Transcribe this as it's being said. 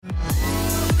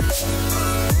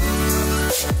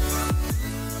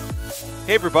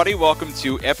Hey everybody, welcome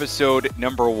to episode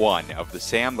number 1 of the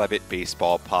Sam Levitt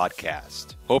Baseball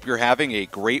Podcast. Hope you're having a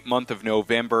great month of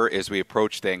November as we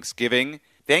approach Thanksgiving.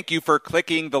 Thank you for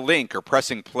clicking the link or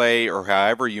pressing play or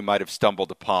however you might have stumbled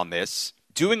upon this.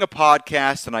 Doing a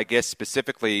podcast, and I guess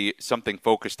specifically something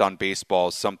focused on baseball,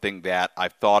 is something that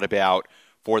I've thought about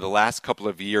for the last couple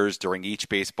of years during each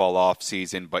baseball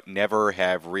offseason, but never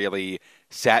have really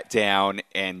sat down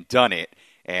and done it.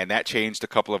 And that changed a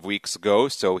couple of weeks ago,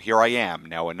 so here I am,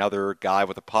 now another guy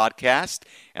with a podcast,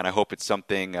 and I hope it's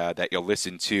something that you'll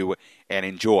listen to and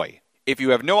enjoy. If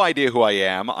you have no idea who I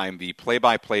am, I'm the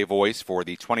play-by-play voice for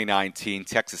the 2019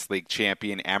 Texas League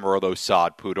champion Amarillo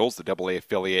Sod Poodles, the AA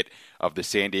affiliate of the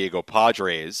San Diego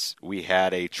Padres. We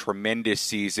had a tremendous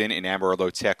season in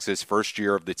Amarillo, Texas, first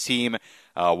year of the team.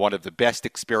 One of the best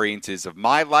experiences of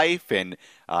my life, and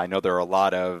I know there are a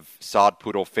lot of Sod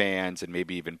Poodle fans and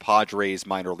maybe even Padres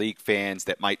minor league fans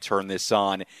that might turn this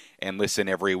on and listen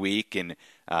every week, and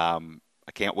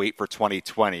I can't wait for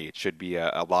 2020. It should be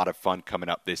a lot of fun coming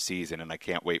up this season, and I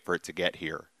can't wait for it to get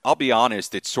here. I'll be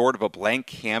honest, it's sort of a blank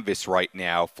canvas right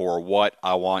now for what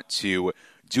I want to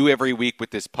do every week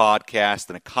with this podcast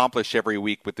and accomplish every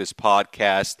week with this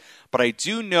podcast, but I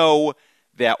do know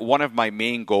that one of my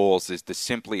main goals is to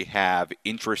simply have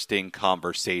interesting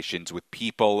conversations with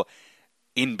people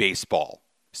in baseball.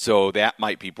 So that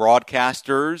might be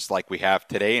broadcasters like we have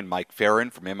today and Mike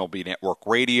Ferrin from MLB Network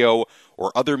Radio,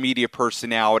 or other media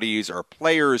personalities, or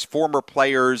players, former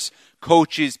players,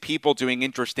 coaches, people doing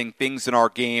interesting things in our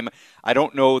game. I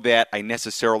don't know that I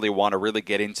necessarily want to really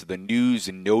get into the news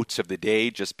and notes of the day,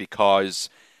 just because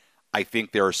I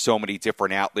think there are so many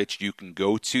different outlets you can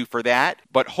go to for that.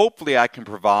 But hopefully I can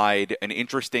provide an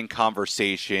interesting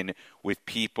conversation with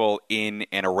people in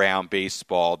and around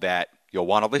baseball that you'll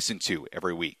want to listen to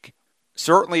every week.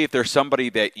 Certainly, if there's somebody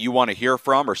that you want to hear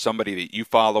from, or somebody that you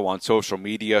follow on social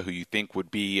media who you think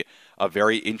would be a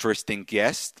very interesting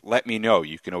guest, let me know.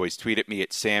 You can always tweet at me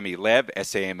at Sammy Lev,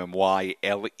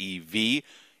 SAMMYLEV.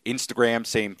 Instagram,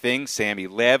 same thing, Sammy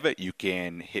Lev. You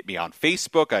can hit me on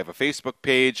Facebook. I have a Facebook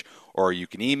page. Or you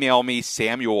can email me,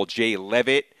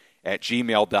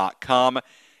 samueljlevitt@gmail.com.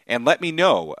 And let me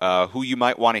know who you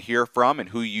might want to hear from and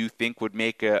who you think would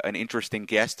make an interesting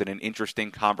guest and an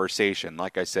interesting conversation.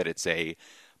 Like I said, it's a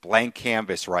blank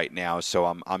canvas right now, so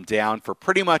I'm down for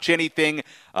pretty much anything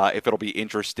if it'll be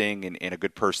interesting and a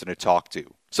good person to talk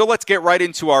to. So let's get right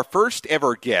into our first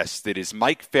ever guest. It is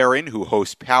Mike Ferrin, who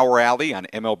hosts Power Alley on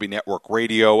MLB Network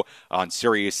Radio on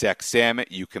SiriusXM.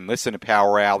 You can listen to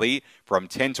Power Alley from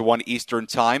 10 to 1 Eastern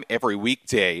Time every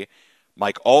weekday.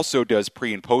 Mike also does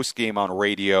pre- and post-game on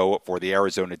radio for the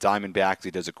Arizona Diamondbacks.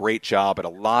 He does a great job at a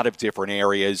lot of different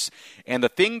areas. And the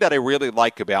thing that I really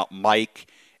like about Mike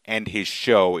and his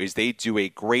show is they do a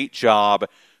great job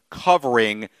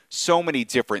covering so many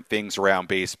different things around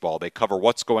baseball. They cover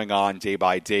what's going on day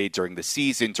by day during the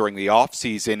season, during the off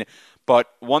season. But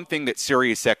one thing that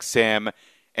SiriusXM,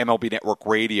 MLB Network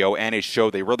Radio, and his show,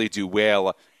 they really do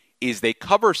well is they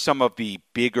cover some of the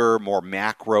bigger, more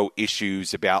macro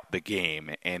issues about the game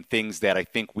and things that I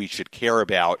think we should care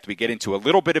about. We get into a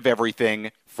little bit of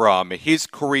everything from his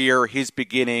career, his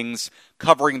beginnings,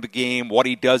 covering the game, what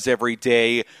he does every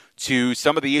day, to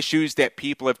some of the issues that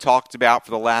people have talked about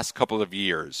for the last couple of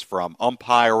years, from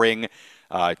umpiring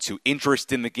to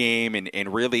interest in the game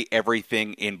and really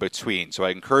everything in between. So I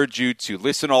encourage you to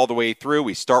listen all the way through.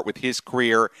 We start with his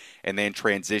career and then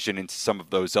transition into some of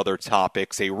those other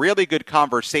topics. A really good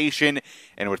conversation.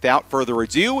 And without further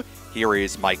ado, here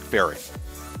is Mike Ferrin.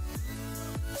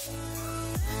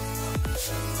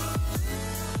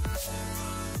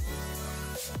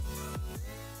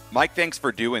 Mike, thanks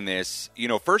for doing this.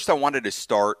 First I wanted to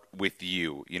start with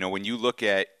you. When you look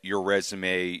at your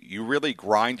resume, you really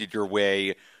grinded your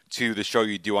way to the show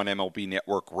you do on MLB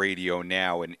Network Radio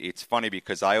now. And it's funny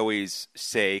because I always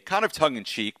say, kind of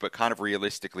tongue-in-cheek, but kind of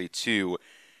realistically too,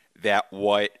 that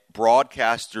what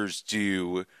broadcasters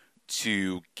do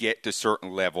to get to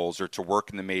certain levels or to work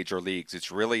in the major leagues, it's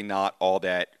really not all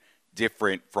that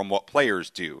different from what players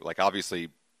do. Like, obviously,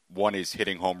 one is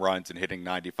hitting home runs and hitting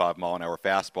 95-mile-an-hour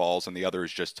fastballs, and the other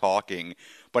is just talking.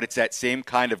 But it's that same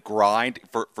kind of grind,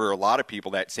 for a lot of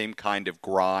people, that same kind of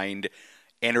grind,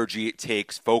 energy it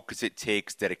takes, focus it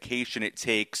takes, dedication it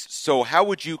takes. So how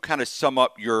would you kind of sum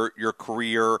up your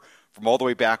career from all the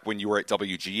way back when you were at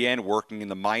WGN, working in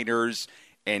the minors,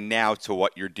 and now to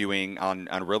what you're doing on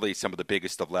really some of the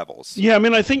biggest of levels? Yeah,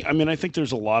 I think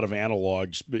there's a lot of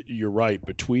analogs, but you're right,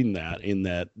 between that, in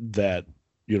that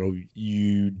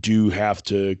you do have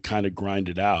to kind of grind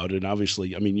it out. And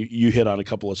obviously, I mean, you hit on a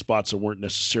couple of spots that weren't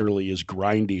necessarily as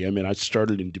grindy. I mean, I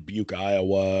started in Dubuque,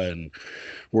 Iowa, and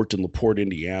worked in LaPorte,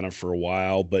 Indiana for a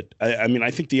while. But I mean,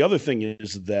 I think the other thing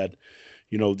is that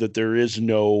that there is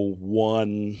no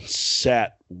one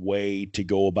set way to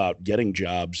go about getting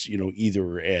jobs,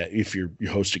 either if you're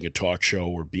hosting a talk show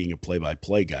or being a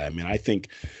play-by-play guy. I mean, I think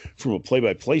from a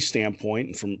play-by-play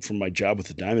standpoint and from my job with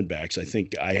the Diamondbacks, I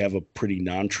think I have a pretty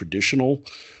non-traditional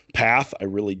path. I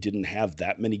really didn't have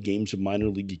that many games of minor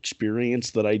league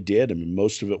experience that I did. I mean,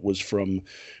 most of it was from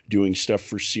doing stuff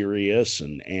for Sirius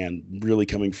and really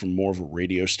coming from more of a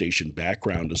radio station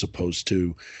background as opposed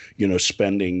to,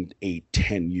 spending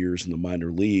 8-10 years in the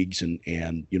minor leagues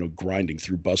and grinding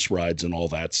through bus rides and all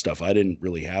that stuff. I didn't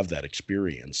really have that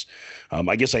experience.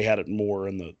 I guess I had it more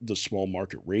in the small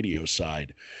market radio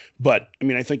side. But I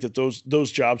mean, I think that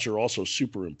those jobs are also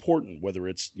super important, whether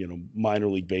it's, minor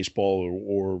league baseball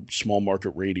or small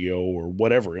market radio or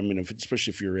whatever. I mean,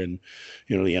 especially if you're in,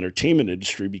 the entertainment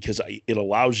industry, because it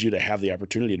allows you to have the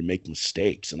opportunity to make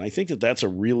mistakes. And I think that that's a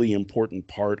really important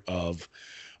part of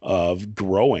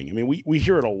growing. I mean, we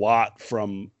hear it a lot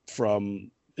from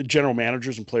general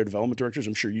managers and player development directors.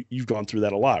 I'm sure you've gone through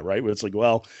that a lot, right? Where it's like,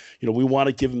 well, we want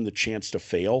to give them the chance to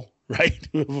fail, right?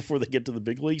 Before they get to the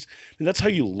big leagues. And that's how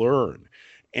you learn.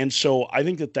 And so I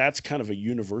think that that's kind of a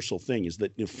universal thing, is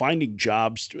that finding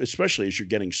jobs, especially as you're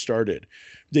getting started,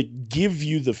 that give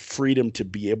you the freedom to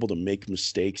be able to make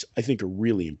mistakes, I think are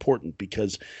really important,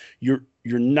 because you're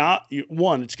not,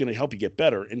 one, it's going to help you get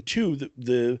better. And two,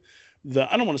 the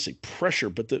I don't want to say pressure,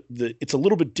 but it's a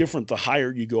little bit different the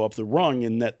higher you go up the rung,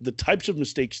 in that the types of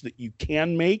mistakes that you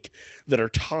can make that are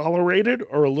tolerated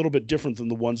are a little bit different than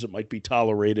the ones that might be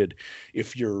tolerated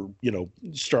if you're,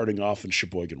 starting off in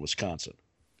Sheboygan, Wisconsin.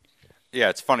 Yeah,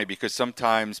 it's funny because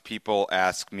sometimes people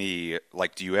ask me,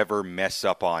 like, do you ever mess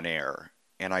up on air?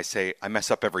 And I say, I mess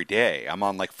up every day. I'm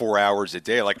on like 4 hours a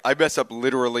day. Like, I mess up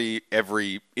literally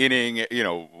every inning,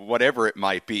 whatever it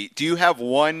might be. Do you have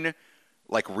one,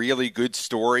 like, really good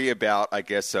story about, I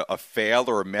guess, a fail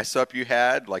or a mess up you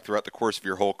had, like, throughout the course of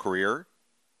your whole career?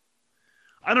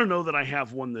 I don't know that I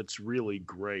have one that's really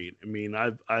great. I mean,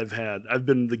 I've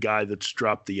been the guy that's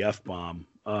dropped the F-bomb.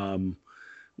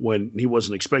 When he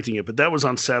wasn't expecting it, but that was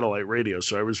on satellite radio,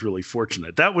 so I was really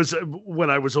fortunate. That was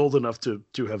when I was old enough to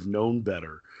have known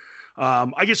better.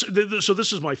 I guess so.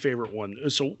 This is my favorite one.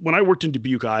 So when I worked in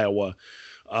Dubuque, Iowa,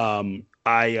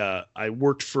 I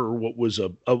worked for what was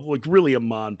a really a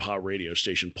ma and pa radio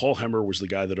station. Paul Hemmer was the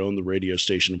guy that owned the radio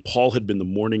station, and Paul had been the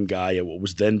morning guy at what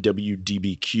was then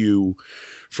WDBQ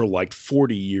for like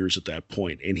 40 years at that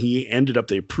point. And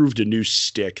they approved a new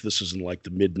stick. This was in like the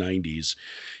mid 90s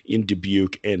in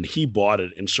Dubuque, and he bought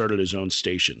it and started his own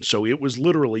station. So it was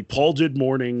literally Paul did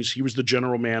mornings. He was the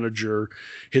general manager.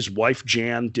 His wife,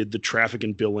 Jan, did the traffic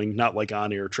and billing, not like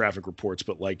on air traffic reports,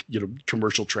 but like,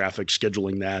 commercial traffic,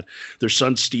 scheduling that. Their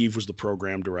son, Steve, was the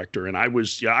program director. And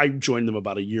I joined them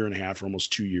about a year and a half or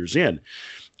almost 2 years in.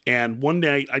 And one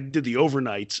day I did the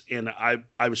overnights, and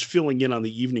I was filling in on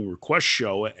the evening request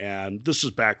show. And this is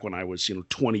back when I was,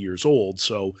 20 years old.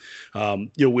 So,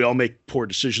 we all make poor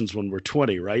decisions when we're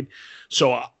 20, right?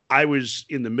 So I was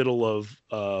in the middle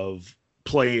of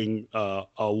playing a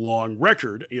long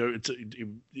record.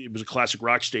 It was a classic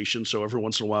rock station, so every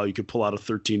once in a while you could pull out a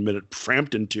 13-minute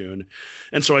Frampton tune.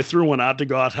 And so I threw one out to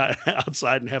go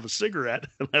outside and have a cigarette,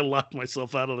 and I locked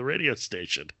myself out of the radio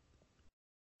station.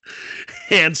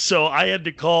 And so I had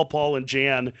to call Paul and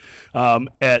Jan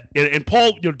and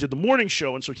Paul, did the morning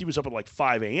show. And so he was up at like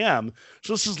 5 a.m.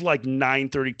 So this is like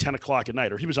 9:30, 10 o'clock at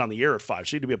night, or he was on the air at 5.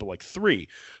 So he had to be up at like 3.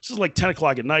 This is like 10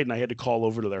 o'clock at night. And I had to call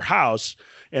over to their house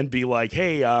and be like,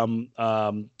 hey,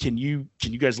 can you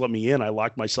guys let me in? I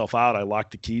locked myself out. I locked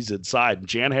the keys inside. And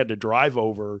Jan had to drive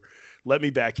over, let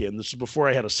me back in. This is before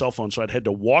I had a cell phone. So I'd had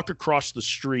to walk across the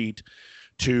street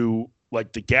to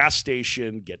like the gas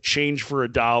station, get change for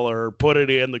 $1, put it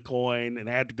in the coin, and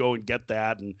had to go and get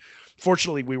that. And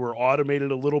fortunately, we were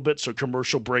automated a little bit, so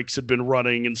commercial breaks had been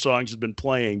running and songs had been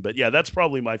playing. But yeah, that's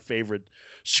probably my favorite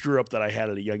screw up that I had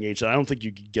at a young age that I don't think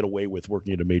you could get away with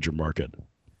working at a major market.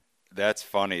 That's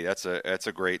funny. That's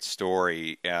a great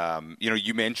story.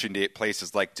 You mentioned it,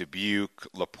 places like Dubuque,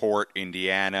 LaPorte,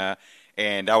 Indiana.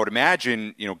 And I would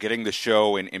imagine, getting the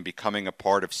show and becoming a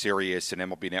part of Sirius and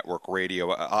MLB Network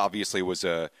Radio obviously was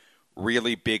a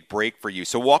really big break for you.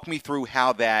 So walk me through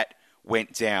how that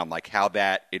went down, like how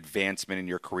that advancement in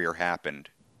your career happened.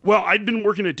 Well, I'd been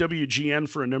working at WGN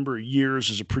for a number of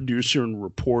years as a producer and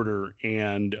reporter.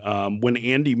 And when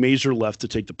Andy Mazer left to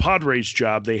take the Padres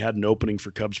job, they had an opening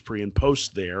for Cubs pre and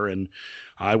post there. And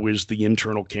I was the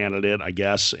internal candidate, I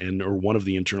guess, or one of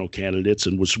the internal candidates,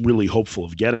 and was really hopeful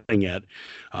of getting it.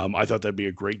 I thought that'd be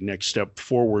a great next step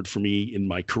forward for me in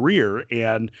my career.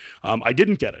 And I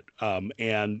didn't get it.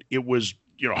 And it was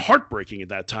heartbreaking at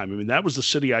that time. I mean, that was the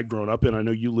city I'd grown up in. I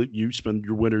know you spend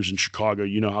your winters in Chicago.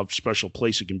 You know how special a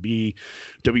place it can be.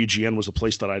 WGN was a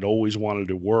place that I'd always wanted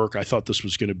to work. I thought this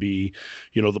was going to be,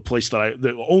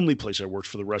 the only place I worked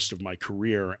for the rest of my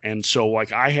career. And so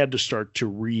like I had to start to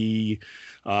rethink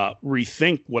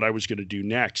what I was going to do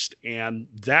next. And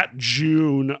that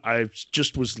June, I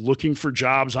just was looking for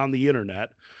jobs on the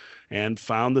internet and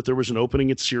found that there was an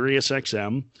opening at Sirius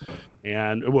XM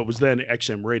and what was then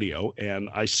XM Radio. And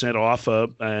I sent off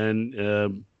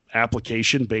an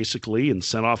application basically and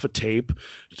sent off a tape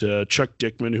to Chuck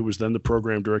Dickman, who was then the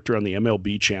program director on the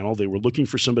MLB channel. They were looking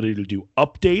for somebody to do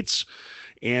updates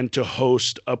and to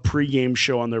host a pregame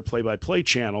show on their play-by-play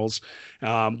channels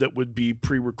that would be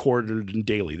pre-recorded and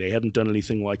daily. They hadn't done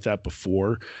anything like that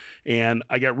before. And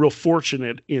I got real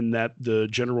fortunate in that the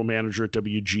general manager at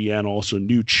WGN also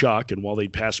knew Chuck. And while they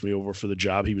passed me over for the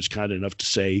job, he was kind enough to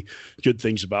say good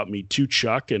things about me to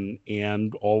Chuck.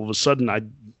 And all of a sudden I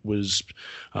was,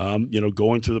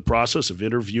 going through the process of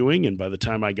interviewing. And by the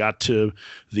time I got to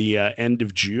the end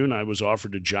of June, I was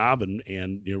offered a job.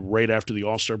 And right after the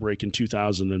All-Star break in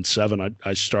 2007,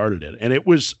 I started it. And it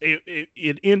was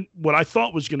in what I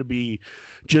thought was going to be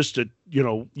just a,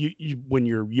 when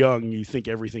you're young, you think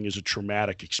everything is a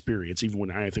traumatic experience, even when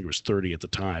I think it was 30 at the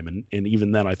time. And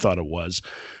even then I thought it was.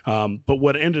 But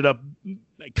what ended up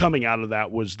coming out of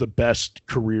that was the best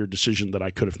career decision that I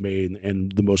could have made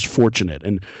and the most fortunate.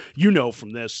 And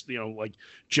from this,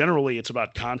 generally it's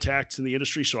about contacts in the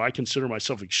industry. So I consider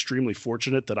myself extremely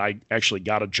fortunate that I actually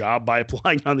got a job by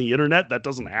applying on the internet. That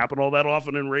doesn't happen all that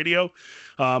often in radio.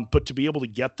 But to be able to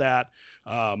get that,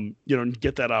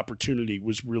 get that opportunity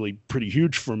was really pretty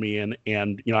huge for me.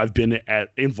 And I've been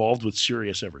involved with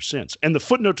Sirius ever since. And the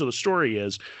footnote to the story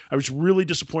is I was really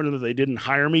disappointed that they didn't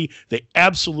hire me. They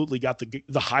absolutely got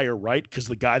the hire right, because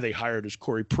the guy they hired is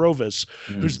Corey Provis,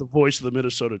 who's the voice of the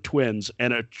Minnesota Twins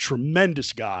and a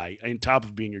tremendous guy on top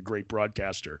of being a great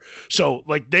broadcaster. So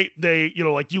like they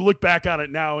like you look back on it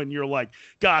now and you're like,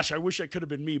 gosh, I wish I could have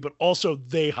been me, but also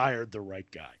they hired the right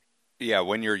guy. Yeah,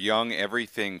 when you're young,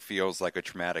 everything feels like a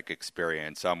traumatic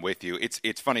experience. I'm with you.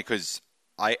 It's funny because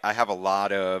I have a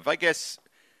lot of, I guess,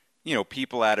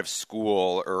 people out of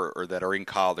school or that are in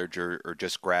college or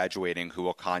just graduating who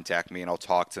will contact me, and I'll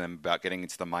talk to them about getting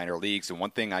into the minor leagues. And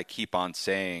one thing I keep on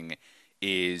saying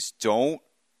is don't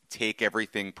take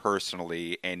everything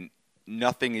personally, and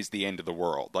nothing is the end of the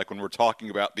world. Like when we're talking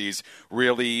about these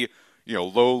really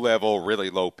low level, really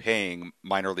low paying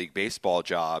minor league baseball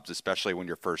jobs, especially when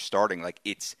you're first starting, like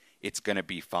it's going to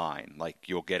be fine. Like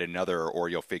you'll get another or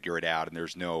you'll figure it out, and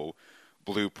there's no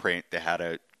blueprint to how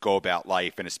to go about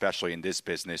life, and especially in this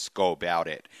business, go about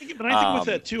it. But I think with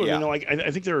that too, yeah.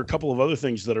 I think there are a couple of other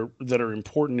things that are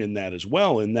important in that as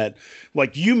well. In that,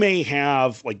 like you may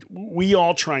have, like we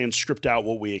all try and script out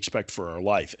what we expect for our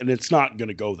life, and it's not going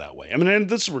to go that way. I mean, and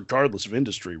this is regardless of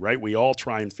industry, right? We all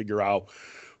try and figure out.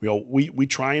 We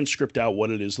try and script out what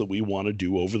it is that we want to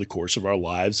do over the course of our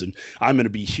lives. And I'm going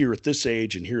to be here at this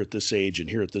age and here at this age and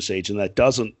here at this age. And that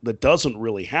doesn't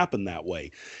really happen that way.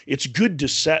 It's good to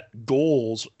set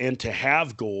goals and to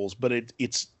have goals, but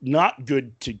it's not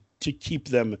good to keep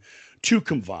them too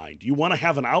combined. You want to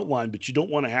have an outline, but you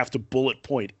don't want to have to bullet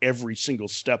point every single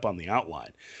step on the outline.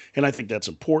 And I think that's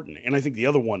important. And I think the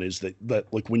other one is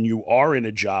that like when you are in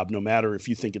a job, no matter if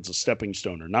you think it's a stepping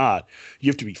stone or not,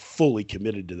 you have to be fully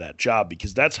committed to that job,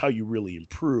 because that's how you really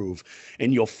improve.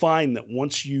 And you'll find that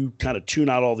once you kind of tune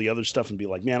out all the other stuff and be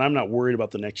like, man, I'm not worried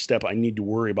about the next step. I need to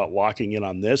worry about locking in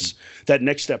on this. That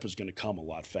next step is going to come a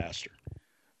lot faster.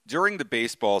 During the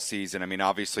baseball season, I mean,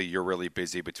 obviously you're really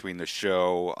busy between the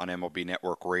show on MLB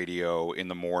Network Radio in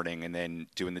the morning and then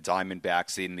doing the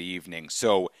Diamondbacks in the evening.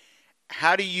 So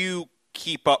how do you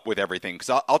keep up with everything?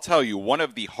 Because I'll tell you, one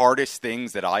of the hardest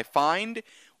things that I find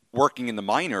working in the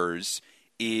minors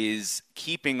is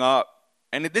keeping up.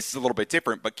 And this is a little bit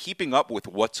different, but keeping up with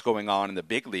what's going on in the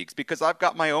big leagues, because I've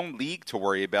got my own league to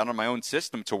worry about and my own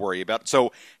system to worry about.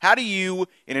 So how do you,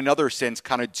 in another sense,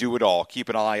 kind of do it all? Keep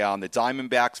an eye on the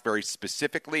Diamondbacks very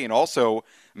specifically. And also,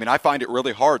 I mean, I find it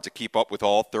really hard to keep up with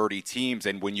all 30 teams.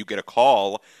 And when you get a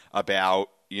call about,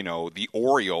 the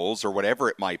Orioles or whatever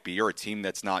it might be, or a team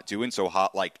that's not doing so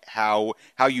hot, like how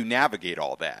you navigate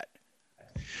all that.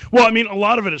 Well, I mean, a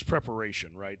lot of it is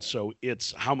preparation, right? So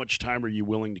it's how much time are you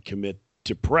willing to commit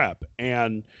to prep?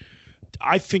 And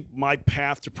I think my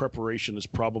path to preparation is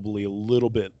probably a little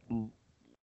bit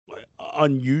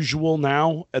unusual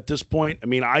now at this point. I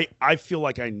mean, I feel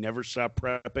like I never stop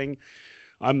prepping.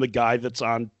 I'm the guy that's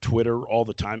on Twitter all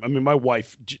the time. I mean, my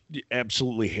wife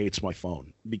absolutely hates my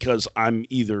phone because I'm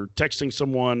either texting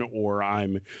someone or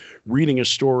I'm reading a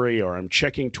story or I'm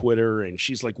checking Twitter. And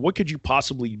she's like, what could you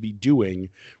possibly be doing?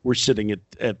 We're sitting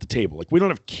at the table. Like, we don't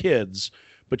have kids,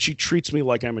 but she treats me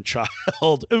like I'm a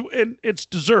child, and it's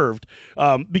deserved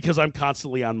because I'm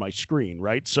constantly on my screen,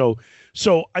 right? So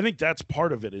I think that's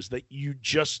part of it, is that you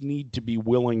just need to be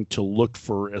willing to look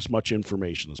for as much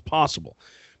information as possible.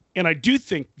 And I do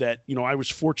think that, I was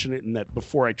fortunate in that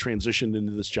before I transitioned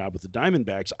into this job with the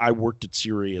Diamondbacks, I worked at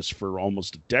Sirius for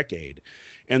almost a decade.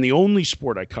 And the only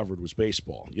sport I covered was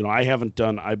baseball.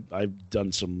 I've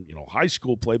done some, high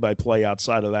school play-by-play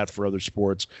outside of that for other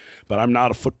sports, but I'm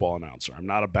not a football announcer. I'm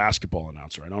not a basketball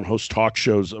announcer. I don't host talk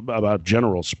shows about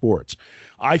general sports.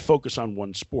 I focus on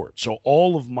one sport. So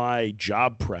all of my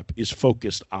job prep is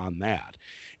focused on that.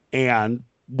 And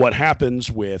what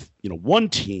happens with, one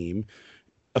team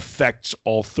affects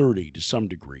all 30 to some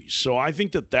degree. So I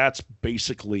think that that's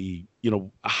basically,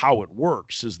 how it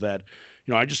works, is that,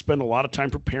 I just spend a lot of time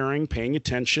preparing, paying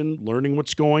attention, learning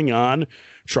what's going on,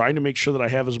 trying to make sure that I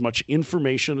have as much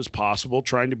information as possible,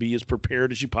 trying to be as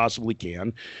prepared as you possibly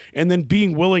can, and then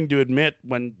being willing to admit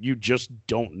when you just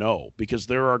don't know, because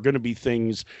there are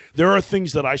things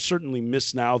that I certainly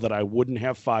miss now that I wouldn't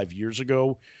have 5 years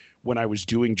ago when I was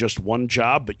doing just one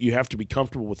job. But you have to be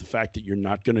comfortable with the fact that you're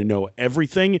not going to know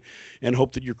everything, and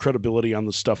hope that your credibility on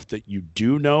the stuff that you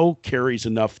do know carries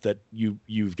enough that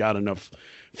you've got enough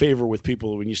favor with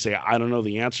people when you say, I don't know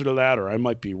the answer to that, or I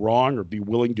might be wrong, or be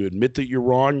willing to admit that you're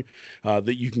wrong,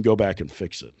 that you can go back and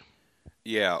fix it.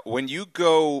 Yeah, when you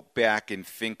go back and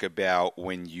think about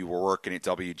when you were working at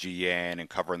WGN and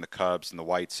covering the Cubs and the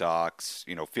White Sox,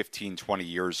 15, 20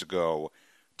 years ago,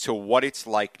 to what it's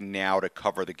like now to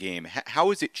cover the game, how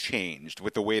has it changed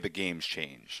with the way the game's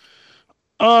changed?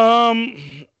 I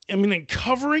mean, in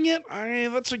covering it,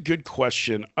 that's a good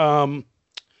question. I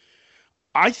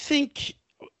think,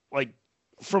 like,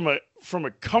 from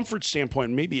a comfort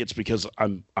standpoint, maybe it's because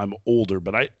I'm older,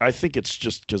 but I think it's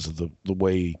just because of the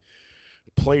way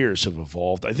players have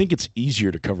evolved. I think it's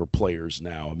easier to cover players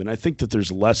now. I mean, I think that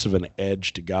there's less of an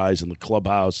edge to guys in the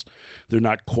clubhouse. They're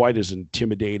not quite as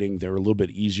intimidating. They're a little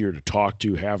bit easier to talk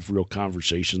to, have real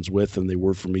conversations with than they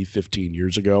were for me 15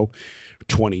 years ago,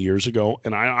 20 years ago.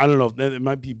 And I don't know, it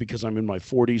might be because I'm in my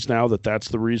 40s now that's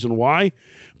the reason why.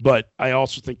 But I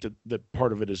also think that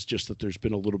part of it is just that there's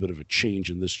been a little bit of a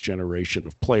change in this generation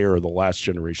of player, or the last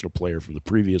generation of player from the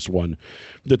previous one,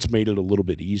 that's made it a little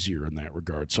bit easier in that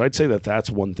regard. So I'd say that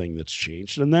that's one thing that's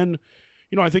changed. And then,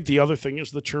 I think the other thing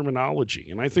is the terminology.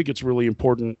 And I think it's really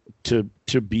important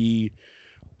to be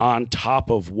on top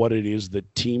of what it is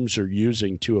that teams are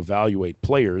using to evaluate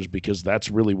players, because that's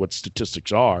really what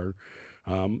statistics are.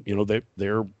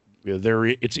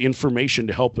 It's information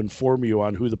to help inform you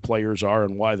on who the players are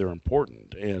and why they're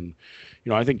important. And,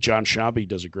 I think John Shabby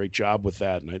does a great job with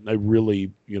that. And I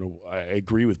really, I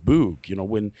agree with Boog.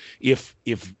 If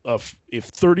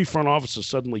 30 front offices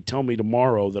suddenly tell me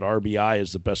tomorrow that RBI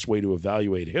is the best way to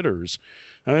evaluate hitters,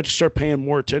 I have to start paying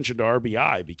more attention to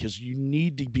RBI, because you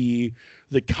need to be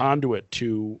the conduit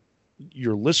to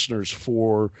your listeners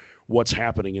for what's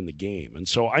happening in the game. And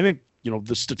so I think,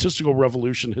 the statistical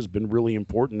revolution has been really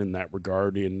important in that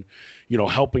regard, in,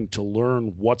 helping to learn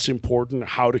what's important,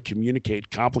 how to communicate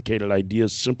complicated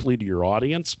ideas simply to your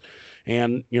audience,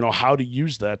 and, how to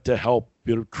use that to help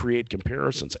create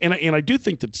comparisons. And I do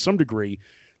think that to some degree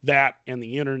that, and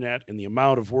the internet and the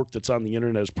amount of work that's on the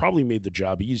internet, has probably made the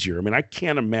job easier. I mean, I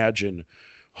can't imagine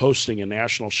hosting a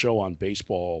national show on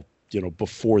baseball,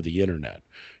 before the internet,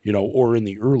 or in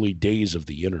the early days of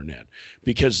the internet,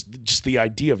 because just the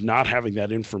idea of not having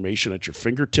that information at your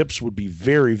fingertips would be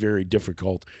very, very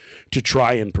difficult to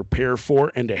try and prepare for,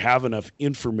 and to have enough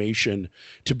information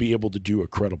to be able to do a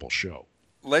credible show.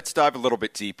 Let's dive a little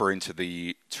bit deeper into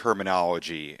the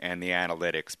terminology and the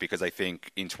analytics, because I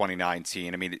think in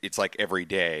 2019, I mean, it's like every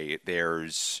day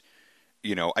there's,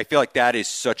 I feel like that is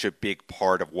such a big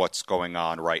part of what's going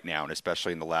on right now, and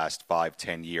especially in the last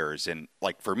 5-10 years. And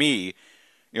like for me,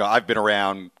 I've been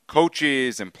around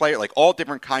coaches and players, like all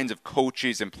different kinds of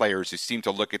coaches and players who seem to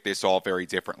look at this all very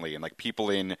differently. And like people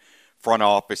in front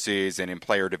offices and in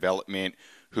player development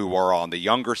who are on the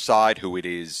younger side, who it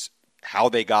is how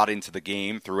they got into the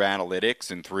game through analytics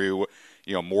and through,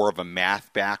 more of a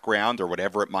math background or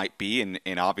whatever it might be.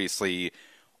 And obviously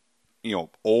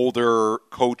older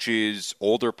coaches,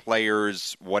 older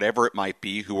players, whatever it might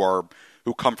be, who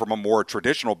come from a more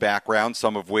traditional background,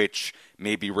 some of which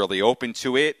may be really open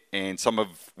to it and some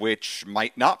of which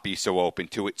might not be so open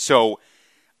to it. So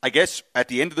I guess at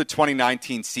the end of the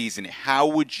 2019 season, how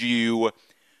would you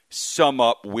sum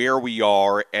up where we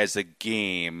are as a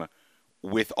game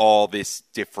with all this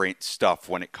different stuff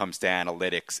when it comes to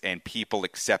analytics and people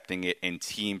accepting it and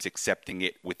teams accepting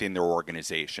it within their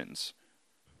organizations?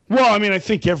 Well, I mean, I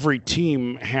think every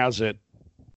team has it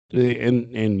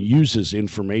and uses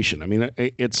information. I mean,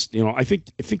 it's, I think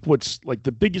what's like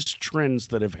the biggest trends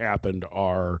that have happened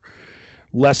are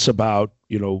less about,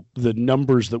 the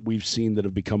numbers that we've seen that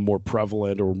have become more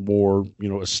prevalent or more,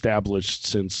 established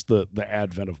since the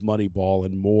advent of Moneyball,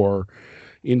 and more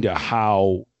into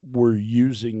how we're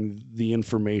using the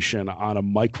information on a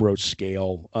micro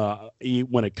scale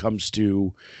when it comes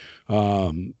to,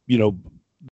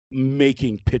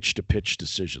 making pitch-to-pitch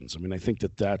decisions. I mean, I think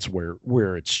that's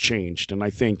where it's changed. And I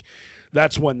think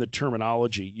that's when the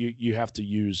terminology, you have to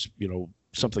use,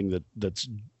 something that's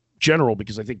general,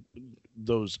 because I think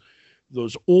those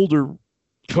older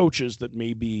coaches that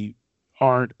maybe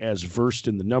aren't as versed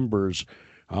in the numbers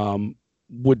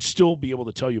would still be able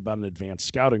to tell you about an advanced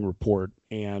scouting report.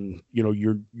 And,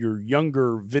 your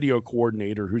younger video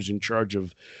coordinator who's in charge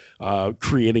of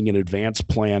creating an advanced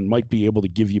plan might be able to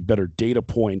give you better data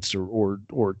points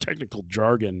or technical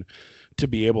jargon to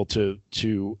be able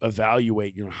to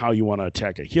evaluate, how you want to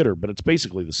attack a hitter. But it's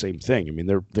basically the same thing. I mean,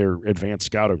 they're advanced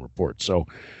scouting reports. So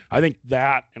I think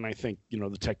that, and I think,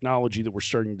 the technology that we're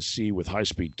starting to see with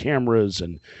high-speed cameras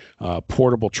and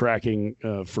portable tracking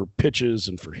for pitches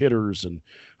and for hitters, and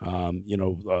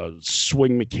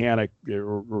swing mechanic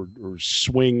or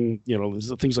swing,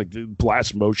 things like the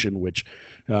blast motion, which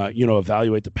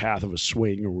evaluate the path of a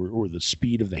swing or the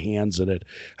speed of the hands in it.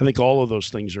 I think all of those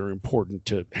things are important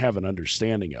to have an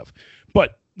understanding of.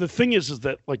 But the thing is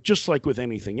that, like, just like with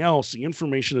anything else, the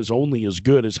information is only as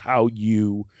good as how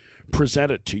you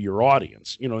present it to your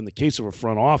audience. In the case of a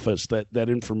front office, that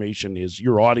information is,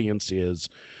 your audience is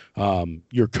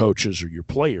your coaches or your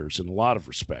players in a lot of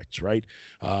respects, right?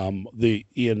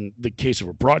 In the case of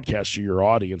a broadcaster, your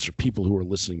audience are people who are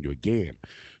listening to a game.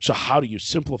 So how do you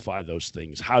simplify those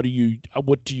things?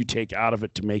 What do you take out of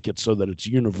it to make it so that it's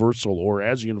universal, or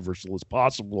as universal as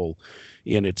possible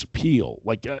in its appeal?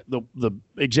 Like the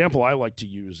example I like to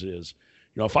use is,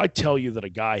 if I tell you that a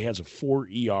guy has a 4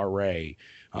 ERA,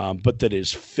 but that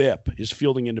his FIP, his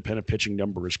fielding independent pitching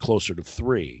number, is closer to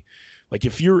 3. Like,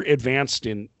 if you're advanced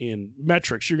in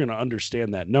metrics, you're going to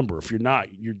understand that number. If you're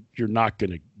not, you're not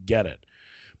going to get it.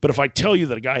 But if I tell you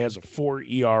that a guy has a 4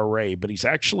 ERA, but he's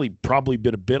actually probably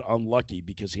been a bit unlucky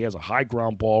because he has a high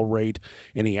ground ball rate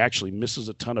and he actually misses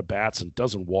a ton of bats and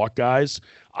doesn't walk guys,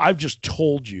 I've just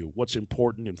told you what's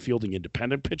important in fielding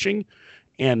independent pitching,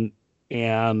 and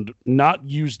not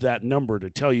use that number to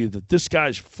tell you that this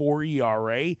guy's 4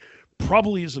 ERA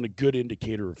probably isn't a good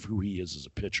indicator of who he is as a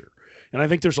pitcher. And I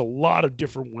think there's a lot of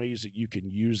different ways that you can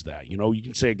use that. You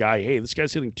can say a guy, hey, this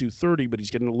guy's hitting 230, but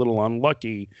he's getting a little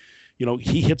unlucky.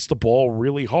 He hits the ball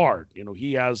really hard.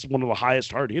 He has one of the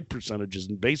highest hard hit percentages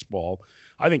in baseball.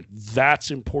 I think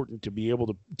that's important to be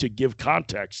able to give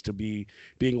context, to being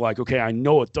like, okay, I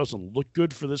know it doesn't look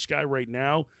good for this guy right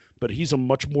now, but he's a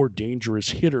much more dangerous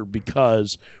hitter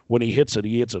because when he hits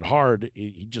it hard.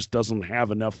 He just doesn't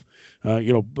have enough,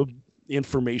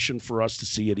 information for us to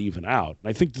see it even out. And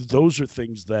I think that those are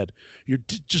things that you're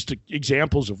just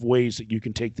examples of ways that you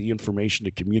can take the information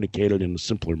to communicate it in a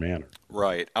simpler manner.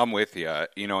 Right. I'm with you.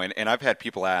 And I've had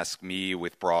people ask me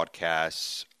with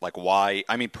broadcasts, like, why.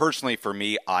 I mean, personally, for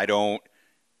me, I don't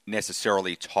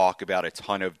necessarily talk about a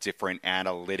ton of different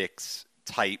analytics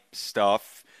type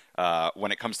stuff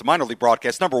when it comes to minor league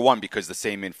broadcasts. Number one, because the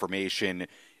same information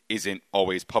isn't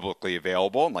always publicly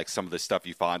available. And like some of the stuff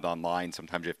you find online,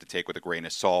 sometimes you have to take with a grain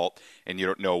of salt, and you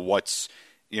don't know what's,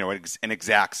 an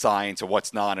exact science of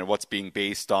what's not, and what's being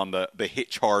based on the hit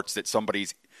charts that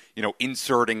somebody's,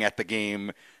 inserting at the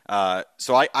game.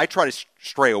 So I try to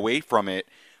stray away from it.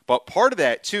 But part of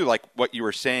that too, like what you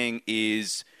were saying,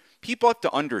 is people have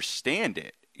to understand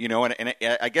it, and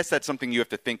I guess that's something you have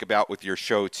to think about with your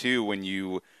show too when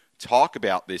you talk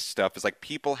about this stuff, is like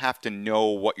people have to know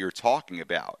what you're talking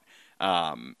about.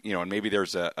 And maybe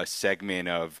there's a segment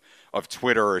of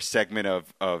Twitter or a segment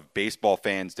of baseball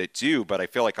fans that do, but I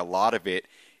feel like a lot of it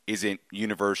isn't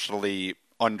universally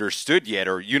understood yet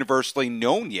or universally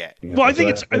known yet. Well, I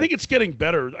think it's getting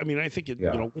better. I mean, I think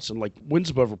listen, like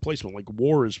wins above replacement, like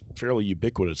WAR is fairly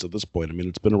ubiquitous at this point. I mean,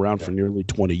 it's been around for nearly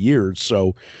 20 years.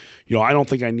 So, I don't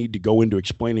think I need to go into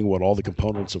explaining what all the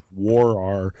components of WAR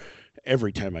are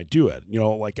every time I do it.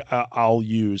 Like I'll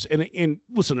use, and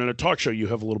listen, in a talk show, you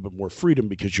have a little bit more freedom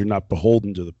because you're not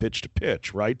beholden to the pitch to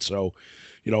pitch, right? So,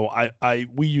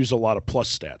 we use a lot of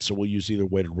plus stats. So we'll use either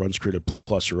weighted runs created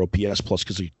plus or OPS plus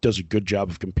because he does a good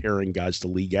job of comparing guys to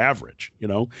league average,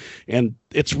 and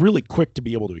it's really quick to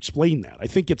be able to explain that. I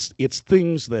think it's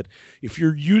things that if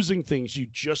you're using things, you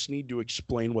just need to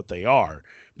explain what they are,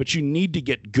 but you need to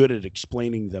get good at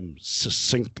explaining them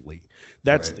succinctly.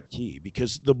 That's Right. the key,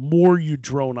 because the more you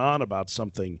drone on about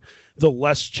something, the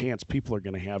less chance people are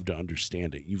going to have to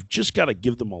understand it. You've just got to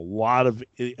give them a lot of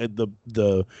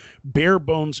the bare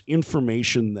bones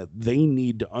information that they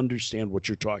need to understand what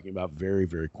you're talking about very,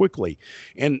 very quickly.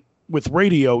 And with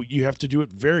radio, you have to do it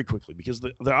very quickly because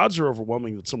the odds are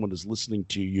overwhelming that someone is listening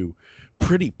to you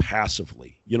pretty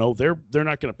passively. They're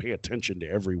not going to pay attention to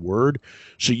every word.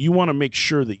 So you want to make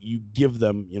sure that you give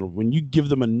them, when you give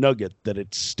them a nugget, that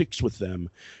it sticks with them,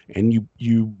 and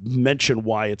you mention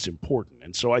why it's important.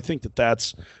 And so I think I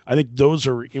think those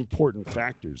are important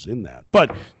factors in that.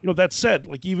 But that said,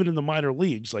 like even in the minor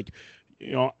leagues, like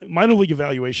minor league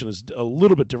evaluation is a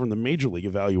little bit different than major league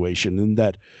evaluation in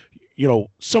that,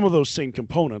 some of those same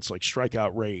components like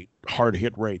strikeout rate, hard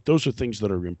hit rate, those are things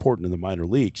that are important in the minor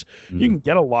leagues. You can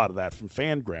get a lot of that from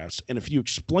Fangraphs. And if you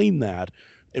explain that,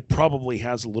 it probably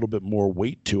has a little bit more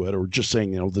weight to it, or just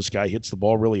saying, this guy hits the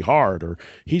ball really hard, or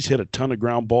he's hit a ton of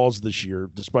ground balls this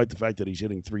year, despite the fact that he's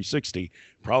hitting 360,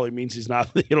 probably means he's not,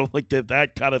 like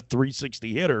that kind of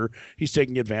 360 hitter. He's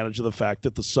taking advantage of the fact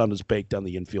that the sun is baked on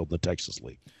the infield in the Texas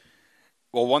League.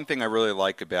 Well, one thing I really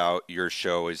like about your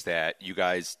show is that you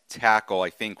guys tackle, I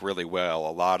think, really well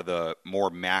a lot of the more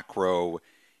macro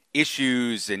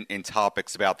issues and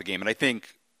topics about the game. And I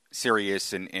think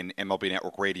Sirius and MLB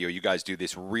Network Radio, you guys do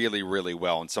this really, really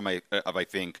well. And some of, I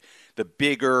think, the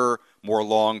bigger, more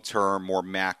long-term, more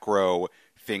macro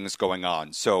things going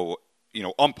on. So,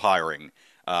 umpiring,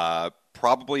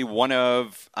 probably one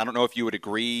of, I don't know if you would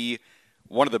agree,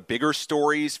 one of the bigger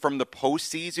stories from the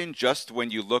postseason, just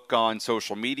when you look on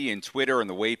social media and Twitter and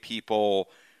the way people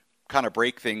kind of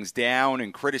break things down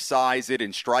and criticize it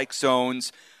in strike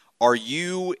zones. Are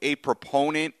you a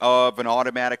proponent of an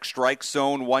automatic strike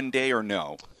zone one day or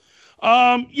no?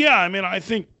 Yeah, I mean, I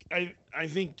think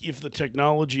if the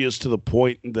technology is to the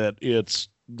point that it's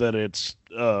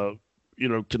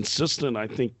consistent, I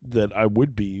think that I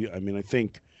would be. I mean, I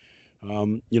think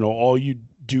all you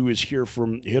do is hear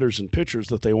from hitters and pitchers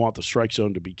that they want the strike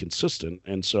zone to be consistent.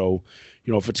 And so,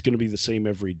 if it's going to be the same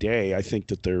every day, I think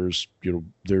that there's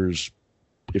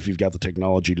if you've got the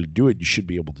technology to do it, you should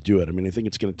be able to do it. I mean, I think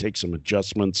it's going to take some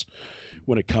adjustments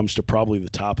when it comes to probably the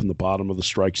top and the bottom of the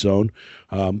strike zone.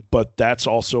 But that's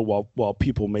also, while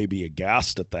people may be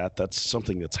aghast at that, that's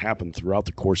something that's happened throughout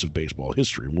the course of baseball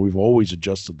history. And we've always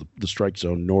adjusted the strike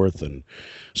zone north, and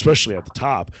especially at the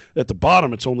top. At the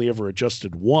bottom, it's only ever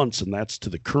adjusted once, and that's to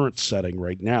the current setting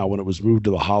right now when it was moved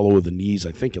to the hollow of the knees,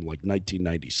 I think in like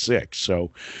 1996.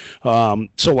 So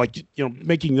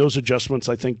making those adjustments,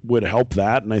 I think, would help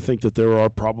that. And I think that there are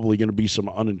probably going to be some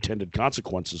unintended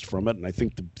consequences from it. And I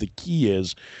think the key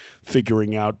is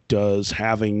figuring out, does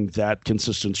having that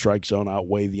consistent strike zone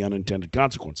outweigh the unintended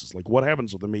consequences? Like, what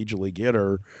happens with a major league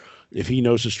hitter if he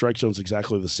knows his strike zone's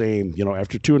exactly the same?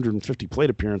 After 250 plate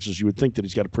appearances, you would think that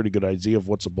he's got a pretty good idea of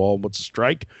what's a ball and what's a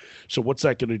strike. So what's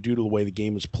that going to do to the way the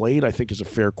game is played, I think, is a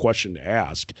fair question to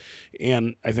ask.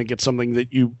 And I think it's something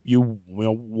that you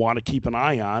want to keep an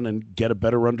eye on and get a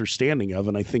better understanding of.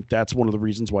 And I think that's one of the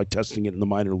reasons why testing it in the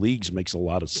minor leagues makes a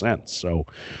lot of sense. So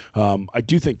I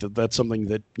do think that that's something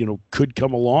that, could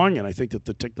come along. And I think that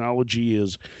the technology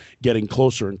is getting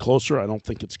closer and closer. I don't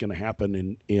think it's going to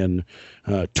happen in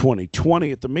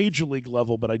 2020 at the major league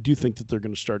level, but I do think that they're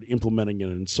going to start implementing it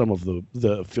in some of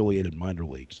the affiliated minor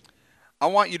leagues. I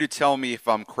want you to tell me if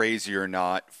I'm crazy or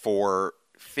not for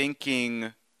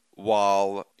thinking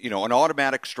while, an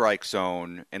automatic strike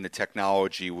zone and the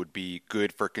technology would be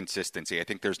good for consistency. I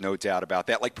think there's no doubt about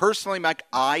that. Like, personally, Mike,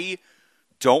 I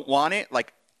don't want it.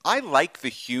 Like, I like the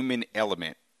human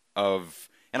element of,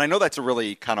 and I know that's a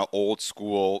really kind of old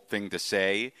school thing to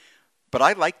say, but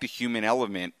I like the human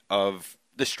element of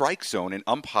the strike zone and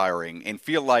umpiring, and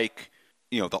feel like,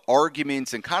 the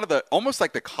arguments and kind of the almost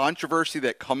like the controversy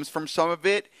that comes from some of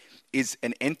it is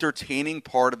an entertaining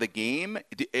part of the game.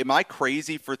 Am I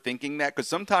crazy for thinking that? Because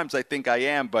sometimes I think I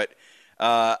am, but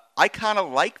I kind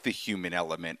of like the human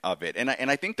element of it, and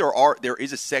I think there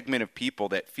is a segment of people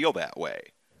that feel that way.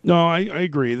 No, I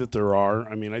agree that there are.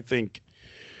 I mean, I think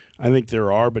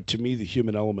there are, but to me, the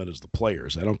human element is the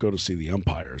players. I don't go to see the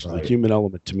umpires. Right. The human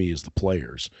element to me is the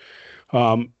players.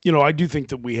 I do think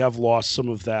that we have lost some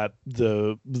of that,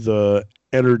 the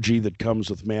energy that comes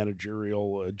with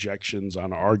managerial ejections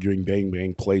on arguing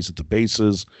bang plays at the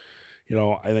bases.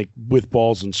 I think with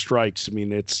balls and strikes, I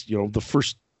mean, it's, the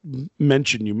first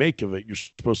mention you make of it, you're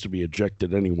supposed to be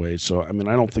ejected anyway. So, I mean,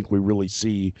 I don't think we really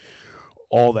see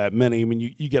all that many. I mean,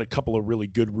 you get a couple of really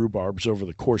good rhubarbs over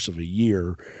the course of a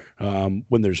year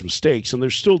when there's mistakes, and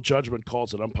there's still judgment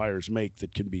calls that umpires make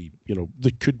that can be,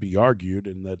 that could be argued,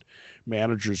 and that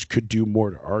managers could do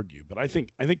more to argue. But I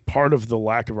think part of the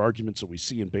lack of arguments that we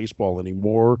see in baseball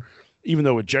anymore, even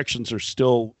though ejections are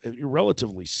still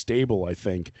relatively stable, I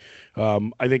think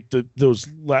that those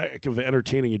lack of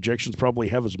entertaining ejections probably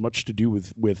have as much to do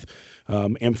with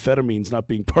amphetamines not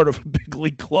being part of a big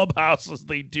league clubhouse as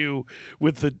they do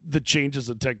with the changes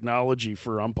in technology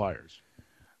for umpires.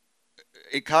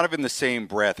 It kind of in the same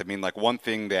breath. I mean, like, one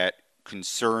thing that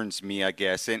concerns me, I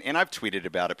guess, and I've tweeted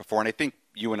about it before, and I think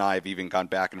you and I have even gone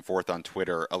back and forth on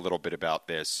Twitter a little bit about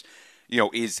this,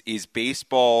 is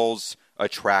baseball's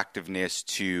attractiveness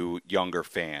to younger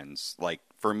fans. Like,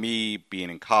 for me, being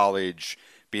in college,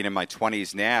 being in my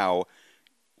 20s now,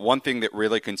 one thing that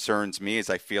really concerns me is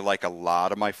I feel like a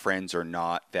lot of my friends are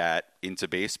not that into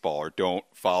baseball, or don't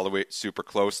follow it super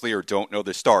closely, or don't know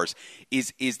the stars.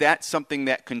 Is that something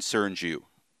that concerns you?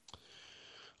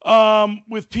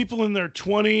 With people in their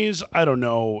 20s, I don't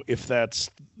know if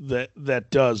that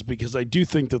does, because I do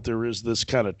think that there is this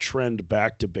kind of trend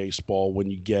back to baseball when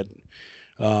you get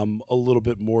a little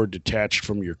bit more detached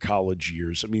from your college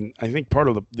years. I mean, I think part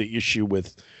of the issue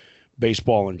with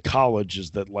baseball in college is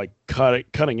that, like,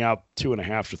 cutting out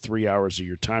 2.5 to 3 hours of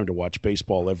your time to watch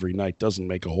baseball every night doesn't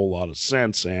make a whole lot of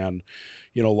sense. And,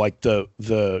 like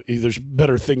there's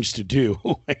better things to do.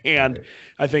 And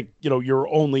I think, you're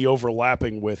only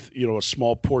overlapping with, a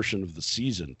small portion of the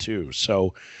season too.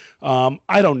 So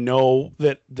I don't know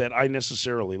that I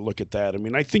necessarily look at that. I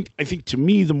mean, I think to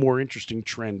me, the more interesting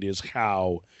trend is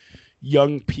how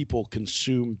young people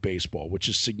consume baseball, which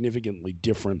is significantly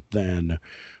different than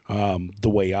the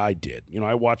way I did.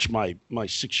 I watch my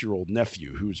 6-year-old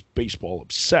nephew, who's baseball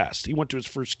obsessed. He went to his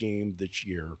first game this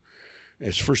year,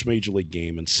 his first major league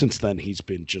game, and since then he's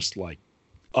been just like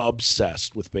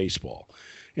obsessed with baseball.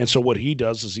 And so what he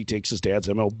does is he takes his dad's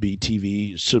MLB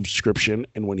TV subscription,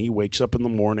 and when he wakes up in the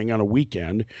morning on a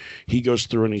weekend, he goes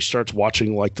through and he starts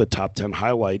watching like the top 10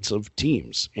 highlights of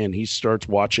teams, and he starts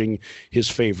watching his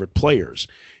favorite players.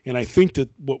 And I think that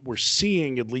what we're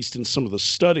seeing, at least in some of the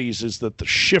studies, is that the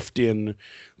shift in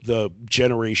the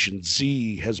Generation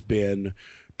Z has been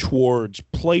towards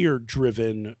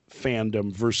player-driven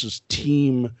fandom versus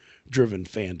team-driven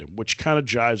fandom, which kind of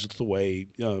jives with the way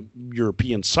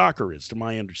European soccer is, to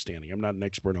my understanding. I'm not an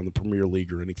expert on the Premier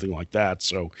League or anything like that,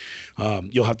 so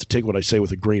you'll have to take what I say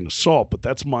with a grain of salt, but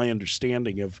that's my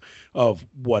understanding of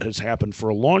what has happened for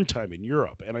a long time in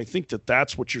Europe. And I think that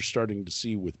that's what you're starting to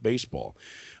see with baseball.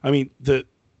 I mean,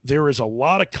 there is a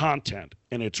lot of content,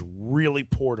 and it's really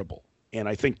portable. And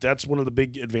I think that's one of the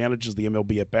big advantages the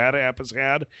MLB at Bat app has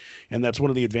had, and that's one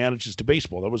of the advantages to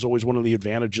baseball. That was always one of the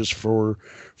advantages for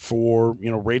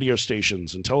radio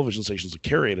stations and television stations that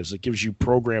carry it, is it gives you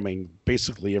programming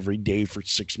basically every day for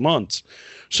 6 months.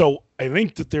 So I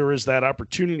think that there is that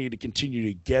opportunity to continue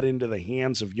to get into the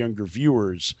hands of younger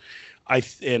viewers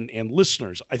and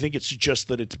listeners. I think it's just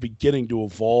that it's beginning to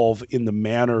evolve in the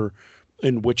manner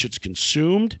in which it's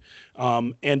consumed.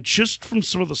 And just from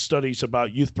some of the studies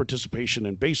about youth participation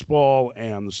in baseball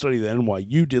and the study that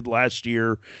NYU did last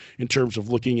year in terms of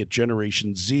looking at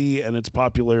Generation Z and its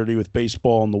popularity with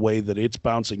baseball and the way that it's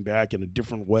bouncing back in a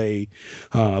different way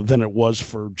than it was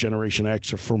for Generation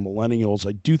X or for millennials,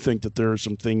 I do think that there are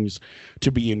some things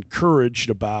to be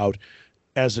encouraged about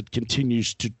as it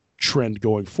continues to trend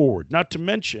going forward. Not to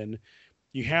mention,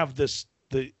 you have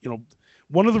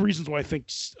one of the reasons why I think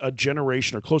a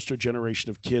generation or close to a generation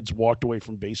of kids walked away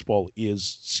from baseball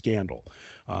is scandal.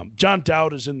 John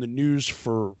Dowd is in the news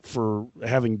for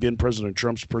having been President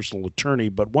Trump's personal attorney,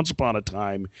 but once upon a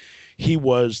time, he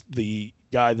was the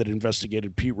guy that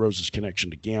investigated Pete Rose's connection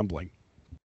to gambling.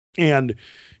 And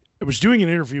I was doing an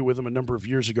interview with him a number of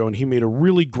years ago, and he made a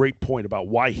really great point about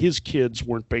why his kids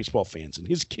weren't baseball fans. And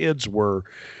his kids were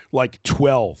like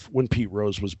 12 when Pete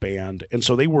Rose was banned. And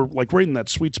so they were like right in that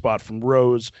sweet spot from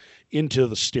Rose into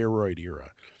the steroid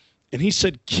era. And he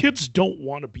said, kids don't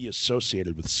want to be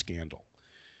associated with scandal.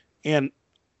 And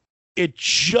it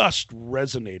just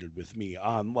resonated with me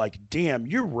on like, damn,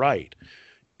 you're right.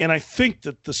 And I think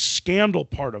that the scandal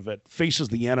part of it faces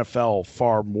the NFL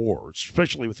far more,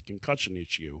 especially with the concussion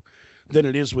issue, than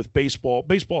it is with baseball.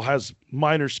 Baseball has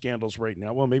minor scandals right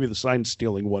now. Well, maybe the sign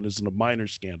stealing one isn't a minor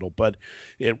scandal, but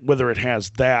whether it has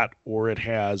that or it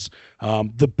has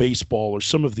the baseball or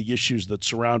some of the issues that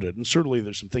surround it, and certainly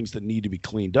there's some things that need to be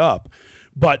cleaned up,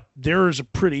 but there is a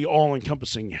pretty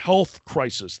all-encompassing health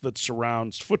crisis that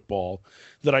surrounds football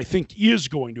that I think is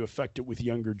going to affect it with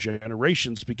younger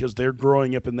generations because they're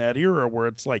growing up in that era where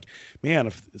it's like,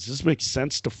 man, does this make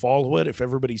sense to follow it if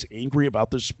everybody's angry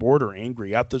about this sport or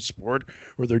angry at this sport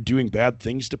or they're doing bad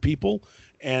things to people?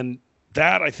 And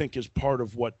that, I think, is part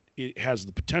of what it has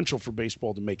the potential for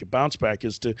baseball to make a bounce back,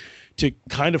 is to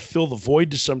kind of fill the void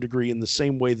to some degree in the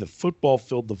same way that football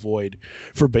filled the void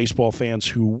for baseball fans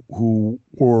who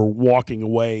were walking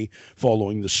away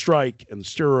following the strike and the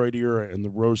steroid era and the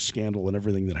Rose scandal and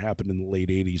everything that happened in the late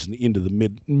 80s and into the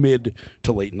mid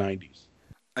to late 90s.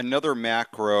 Another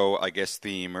macro, I guess,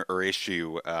 theme or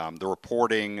issue, the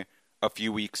reporting a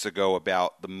few weeks ago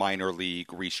about the minor league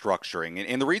restructuring.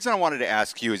 And the reason I wanted to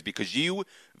ask you is because you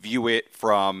view it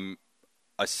from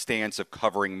a stance of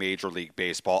covering Major League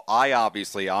Baseball.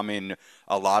 I'm in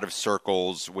a lot of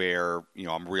circles where,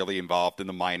 I'm really involved in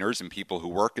the minors and people who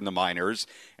work in the minors.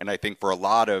 And I think for a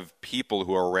lot of people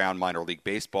who are around minor league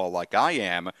baseball like I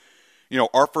am,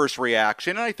 our first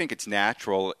reaction, and I think it's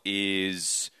natural,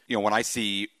 is, when I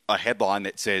see a headline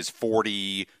that says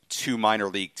 42 minor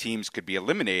league teams could be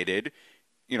eliminated,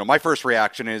 my first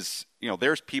reaction is,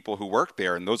 there's people who work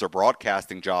there and those are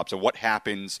broadcasting jobs. And what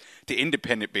happens to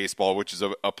independent baseball, which is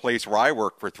a place where I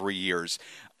worked for 3 years?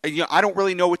 I don't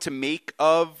really know what to make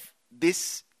of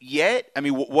this yet. I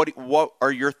mean, what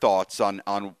are your thoughts on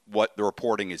what the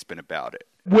reporting has been about it?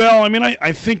 Well, I mean,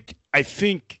 I think,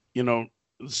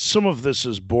 some of this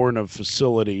is born of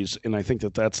facilities, and I think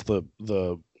that's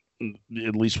the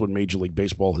at least what Major League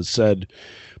Baseball has said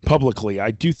publicly.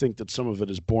 I do think that some of it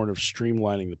is born of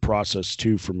streamlining the process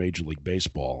too for Major League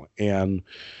Baseball and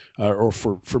or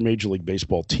for Major League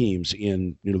Baseball teams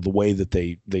in the way that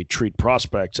they treat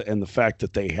prospects, and the fact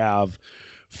that they have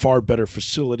far better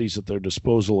facilities at their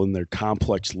disposal in their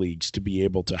complex leagues to be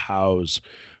able to house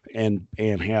and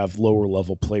have lower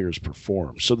level players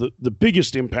perform. So the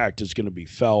biggest impact is going to be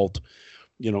felt,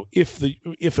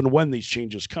 if and when these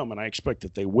changes come, and I expect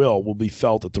that they will be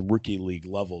felt at the rookie league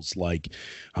levels, like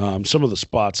some of the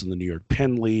spots in the New York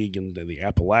Penn League and the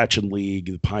Appalachian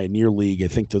League, the Pioneer League. I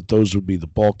think that those would be the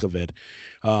bulk of it.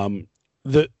 I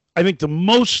think the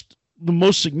most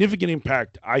significant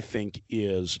impact, I think,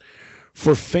 is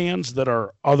for fans that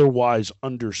are otherwise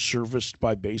underserviced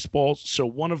by baseball. So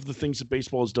one of the things that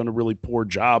baseball has done a really poor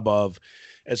job of,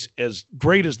 as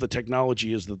great as the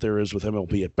technology is that there is with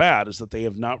MLB at Bat, is that they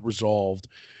have not resolved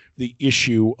the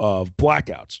issue of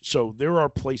blackouts. So there are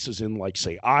places in, like,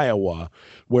 say, Iowa,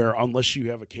 where unless you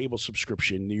have a cable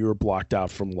subscription, you're blacked out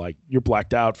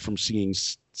from seeing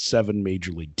 7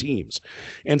 major league teams.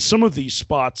 And some of these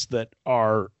spots that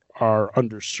are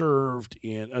underserved,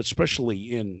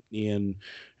 especially in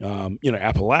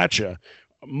Appalachia,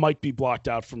 might be blocked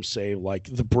out from, say, like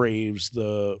the Braves,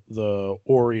 the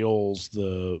Orioles,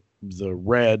 the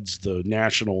Reds, the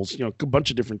Nationals, a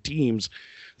bunch of different teams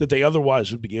that they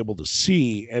otherwise would be able to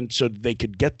see, and so they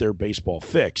could get their baseball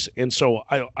fix. And so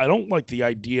I don't like the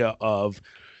idea of,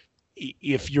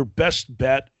 if your best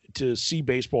bet to see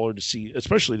baseball, or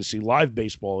especially to see live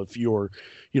baseball, if you're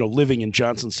living in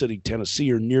Johnson City,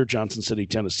 Tennessee, or near Johnson City,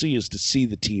 Tennessee, is to see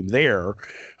the team there.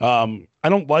 I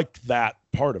don't like that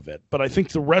part of it, but I think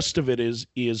the rest of it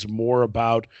is more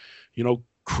about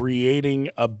creating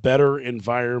a better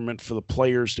environment for the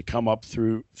players to come up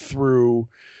through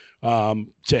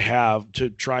to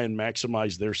try and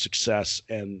maximize their success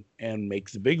and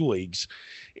make the big leagues.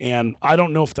 And I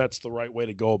don't know if that's the right way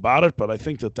to go about it, but I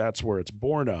think that that's where it's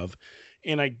born of.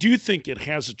 And I do think it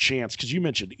has a chance, because you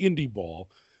mentioned indie ball.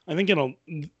 I think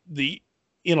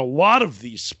in a lot of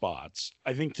these spots,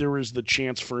 I think there is the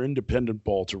chance for independent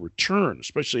ball to return,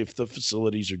 especially if the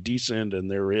facilities are decent and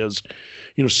there is,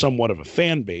 somewhat of a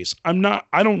fan base. I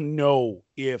don't know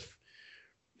if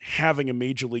having a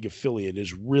major league affiliate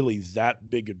is really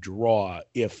that big a draw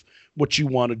if what you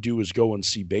want to do is go and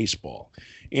see baseball.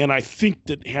 And I think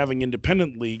that having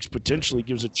independent leagues potentially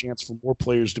gives a chance for more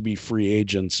players to be free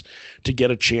agents, to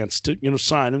get a chance to,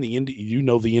 sign in the indie.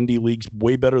 The indie leagues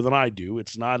way better than I do.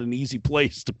 It's not an easy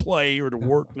place to play or to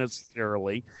work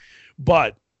necessarily,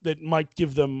 but that might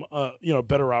give them a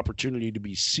better opportunity to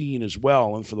be seen as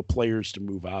well, and for the players to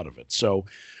move out of it. So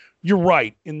you're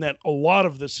right in that a lot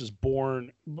of this is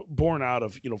born out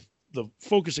of, the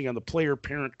focusing on the player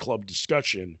parent club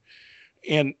discussion,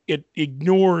 and it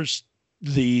ignores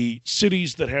the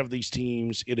cities that have these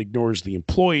teams, it ignores the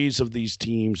employees of these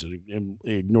teams, it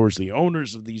ignores the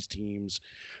owners of these teams.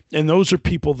 And those are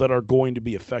people that are going to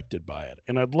be affected by it.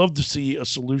 And I'd love to see a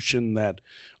solution that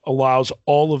allows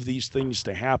all of these things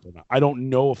to happen. I don't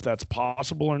know if that's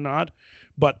possible or not,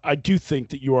 but I do think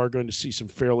that you are going to see some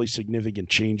fairly significant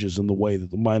changes in the way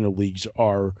that the minor leagues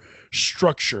are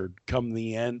structured come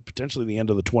the end, potentially the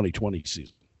end of the 2020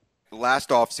 season. Last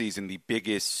offseason, the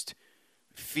biggest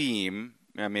theme,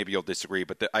 maybe you'll disagree,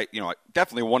 but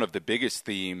definitely one of the biggest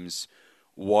themes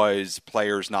was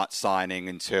players not signing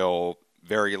until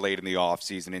very late in the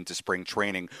offseason into spring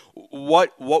training.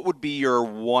 What would be your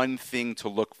one thing to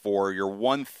look for, your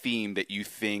one theme that you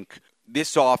think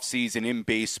this offseason in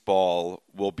baseball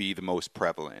will be the most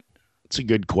prevalent? It's a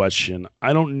good question.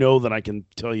 I don't know that I can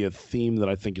tell you a theme that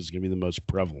I think is going to be the most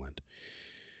prevalent.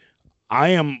 I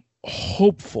am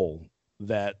hopeful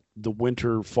that the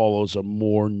winter follows a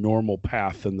more normal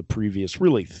path than the previous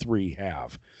really 3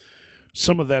 have.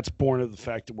 Some of that's born of the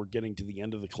fact that we're getting to the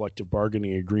end of the collective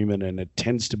bargaining agreement, and it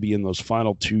tends to be in those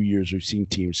final 2 years we've seen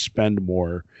teams spend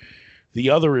more. The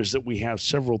other is that we have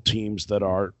several teams that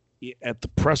are at the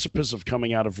precipice of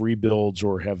coming out of rebuilds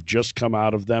or have just come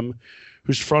out of them,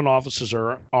 whose front offices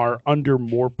are under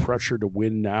more pressure to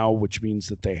win now, which means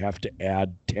that they have to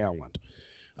add talent.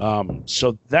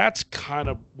 So that's kind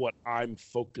of what I'm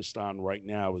focused on right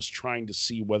now, is trying to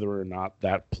see whether or not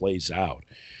that plays out.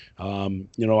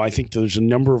 I think there's a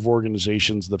number of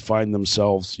organizations that find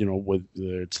themselves, with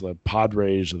it's the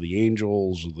Padres or the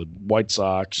Angels or the White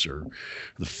Sox or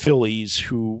the Phillies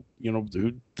who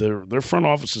their front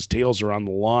office's tails are on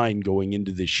the line going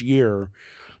into this year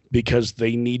because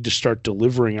they need to start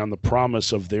delivering on the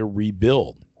promise of their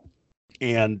rebuild.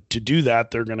 And to do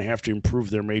that, they're going to have to improve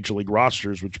their major league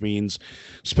rosters, which means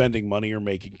spending money or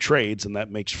making trades, and that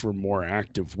makes for a more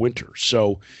active winter.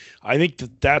 So I think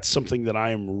that that's something that I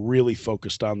am really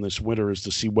focused on this winter, is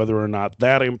to see whether or not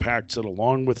that impacts it,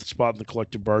 along with the spot in the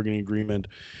collective bargaining agreement.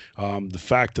 The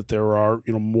fact that there are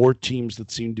more teams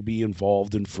that seem to be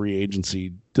involved in free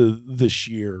agency this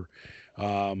year,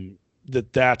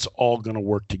 that's all going to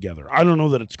work together. I don't know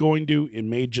that it's going to. It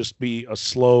may just be a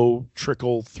slow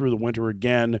trickle through the winter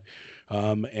again,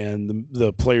 and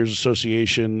the Players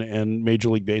Association and Major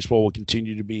League Baseball will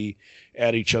continue to be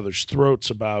at each other's throats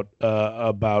about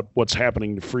what's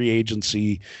happening to free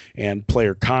agency and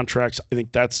player contracts. I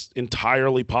think that's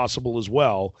entirely possible as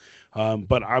well.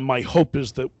 But my hope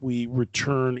is that we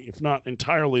return, if not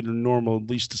entirely to normal, at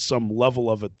least to some level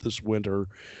of it this winter,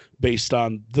 based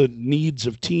on the needs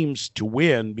of teams to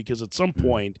win. Because at some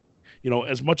point,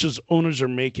 as much as owners are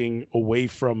making away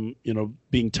from,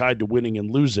 being tied to winning and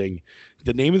losing,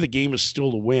 the name of the game is still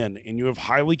to win. And you have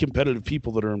highly competitive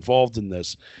people that are involved in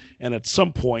this. And at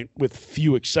some point, with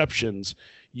few exceptions,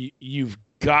 you've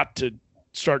got to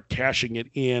start cashing it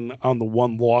in on the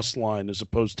one loss line as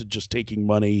opposed to just taking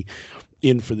money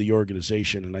in for the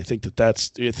organization. And I think I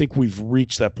think we've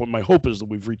reached that point. My hope is that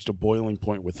we've reached a boiling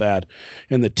point with that,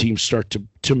 and the teams start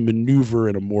to maneuver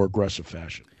in a more aggressive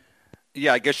fashion.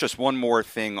 Yeah, I guess just one more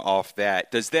thing off that.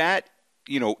 Does that,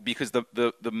 because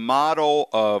the model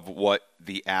of what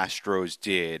the Astros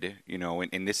did,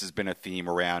 and this has been a theme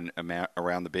around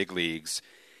the big leagues,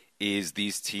 is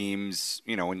these teams,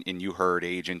 and you heard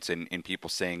agents and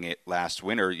people saying it last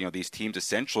winter, these teams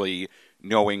essentially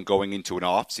knowing going into an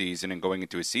off season and going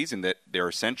into a season that they're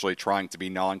essentially trying to be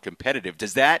non-competitive.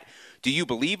 Do you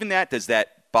believe in that? Does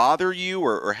that bother you,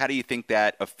 or how do you think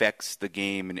that affects the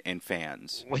game and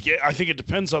fans? Well, yeah, I think it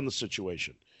depends on the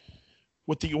situation.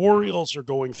 What the Orioles are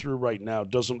going through right now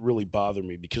doesn't really bother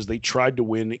me, because they tried to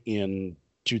win in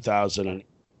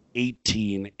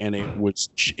 2018 and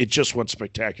it just went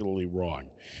spectacularly wrong.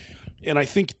 And I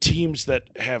think teams that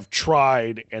have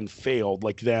tried and failed,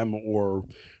 like them or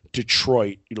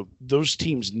Detroit, those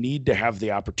teams need to have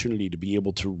the opportunity to be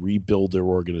able to rebuild their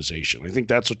organization. I think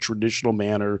that's a traditional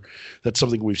manner. That's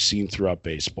something we've seen throughout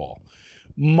baseball.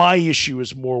 My issue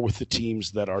is more with the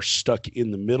teams that are stuck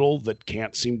in the middle, that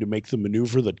can't seem to make the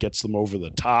maneuver that gets them over the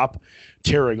top,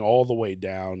 tearing all the way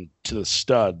down to the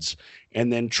studs,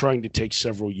 and then trying to take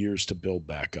several years to build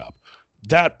back up.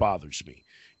 That bothers me.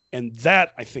 And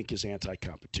that, I think, is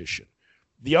anti-competition.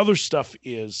 The other stuff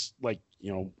is like,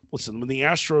 listen, when the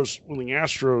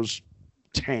Astros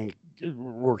tank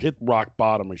or hit rock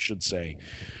bottom, I should say,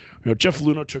 Jeff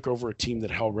Luhnow took over a team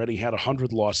that already had a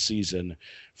 100-loss season.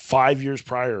 5 years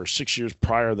prior or 6 years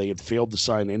prior, they had failed to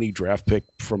sign any draft pick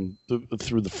through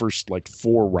the first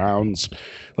 4 rounds.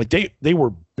 They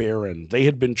were barren. They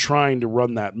had been trying to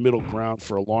run that middle ground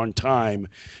for a long time,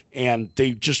 and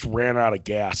they just ran out of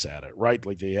gas at it, right?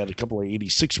 Like they had a couple of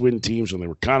 86-win teams, and they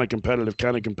were kind of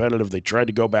competitive. They tried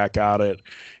to go back at it,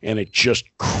 and it just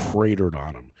cratered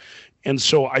on them. And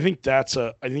so I think I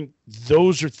think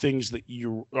those are things that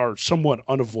you are somewhat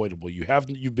unavoidable.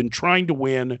 You've been trying to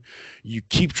win, you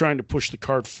keep trying to push the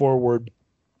cart forward,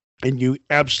 and you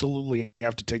absolutely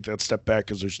have to take that step back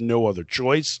because there's no other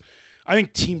choice. I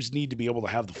think teams need to be able to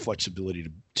have the flexibility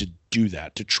to do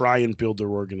that, to try and build their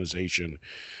organization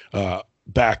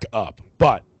back up.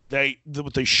 But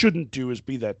what they shouldn't do is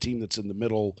be that team that's in the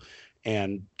middle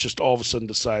and just all of a sudden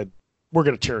decide we're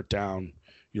going to tear it down.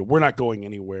 We're not going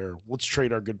anywhere. Let's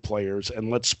trade our good players and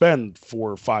let's spend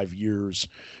 4 or 5 years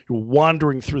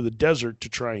wandering through the desert to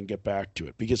try and get back to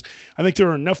it. Because I think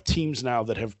there are enough teams now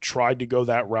that have tried to go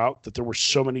that route, that there were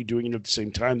so many doing it at the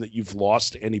same time that you've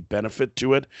lost any benefit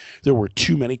to it. There were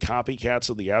too many copycats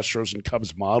of the Astros and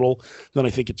Cubs model. Then I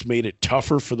think it's made it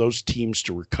tougher for those teams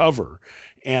to recover.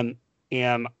 And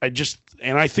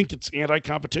I think it's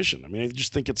anti-competition. I mean, I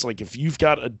just think it's like if you've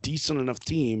got a decent enough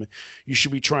team, you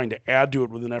should be trying to add to it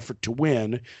with an effort to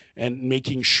win and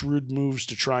making shrewd moves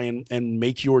to try and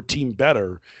make your team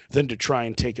better than to try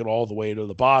and take it all the way to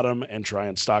the bottom and try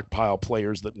and stockpile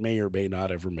players that may or may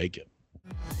not ever make it.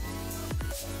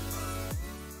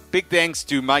 Big thanks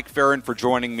to Mike Ferrin for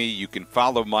joining me. You can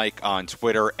follow Mike on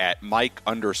Twitter at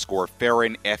Mike_Ferrin,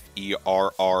 Ferrin.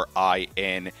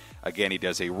 Again, he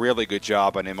does a really good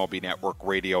job on MLB Network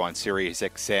Radio on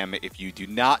SiriusXM. If you do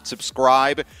not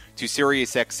subscribe to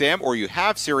SiriusXM or you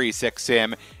have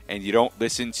SiriusXM and you don't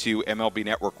listen to MLB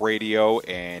Network Radio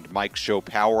and Mike's show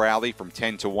Power Alley from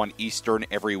 10 to 1 Eastern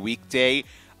every weekday,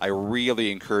 I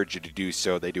really encourage you to do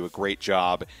so. They do a great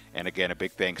job. And again, a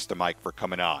big thanks to Mike for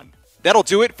coming on. That'll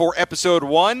do it for episode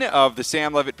 1 of the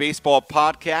Sam Levitt Baseball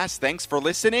Podcast. Thanks for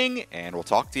listening, and we'll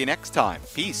talk to you next time.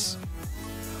 Peace.